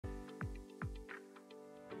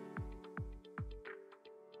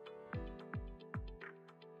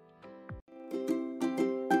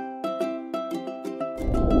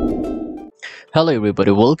Hello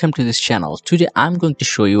everybody, welcome to this channel. Today I'm going to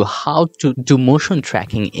show you how to do motion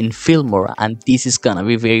tracking in Filmora, and this is gonna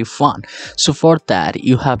be very fun. So for that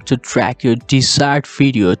you have to drag your desired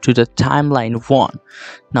video to the timeline 1.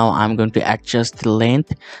 Now I'm going to adjust the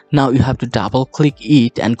length. Now you have to double click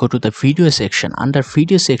it and go to the video section. Under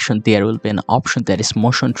video section there will be an option that is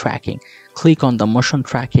motion tracking. Click on the motion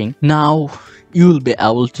tracking. Now you will be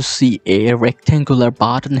able to see a rectangular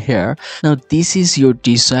button here. Now this is your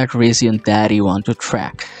desired region that you want to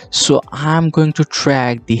track. So I'm going to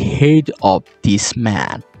track the head of this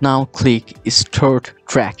man. Now click start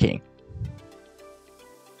tracking.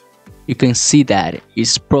 You can see that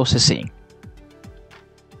it's processing.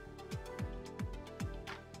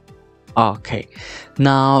 Okay,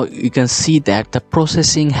 now you can see that the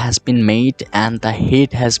processing has been made and the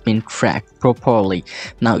head has been tracked properly.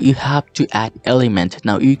 Now you have to add element.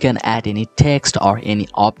 Now you can add any text or any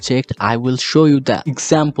object. I will show you the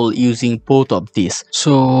example using both of these.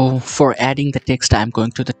 So for adding the text, I'm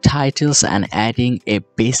going to the titles and adding a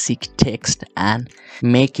basic text and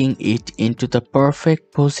making it into the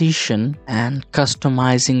perfect position and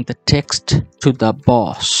customizing the text to the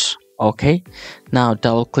boss. Okay, now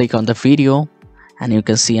double click on the video and you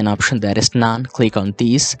can see an option that is none. Click on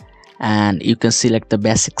this and you can select the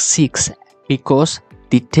basic 6 because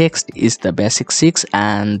the text is the basic 6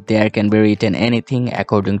 and there can be written anything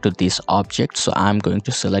according to this object. So I'm going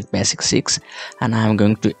to select basic 6 and I'm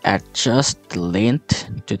going to adjust the length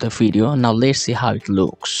to the video. Now let's see how it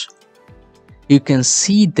looks. You can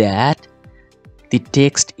see that the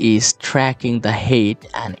text is tracking the head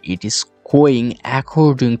and it is going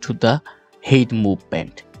according to the head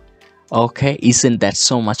movement. Okay, isn't that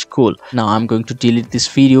so much cool? Now I'm going to delete this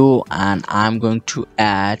video and I'm going to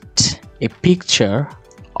add a picture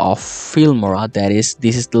of Filmora. That is,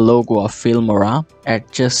 this is the logo of Filmora.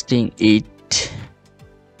 Adjusting it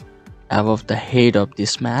above the head of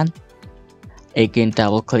this man. Again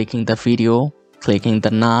double clicking the video, clicking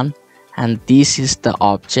the none, and this is the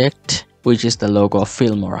object which is the logo of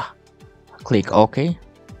Filmora. Click OK.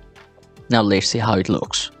 Now let's see how it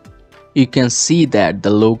looks. You can see that the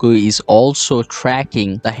logo is also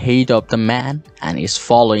tracking the head of the man and is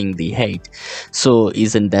following the head. So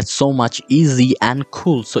isn't that so much easy and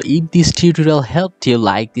cool? So if this tutorial helped you,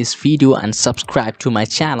 like this video and subscribe to my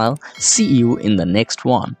channel. See you in the next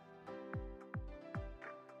one.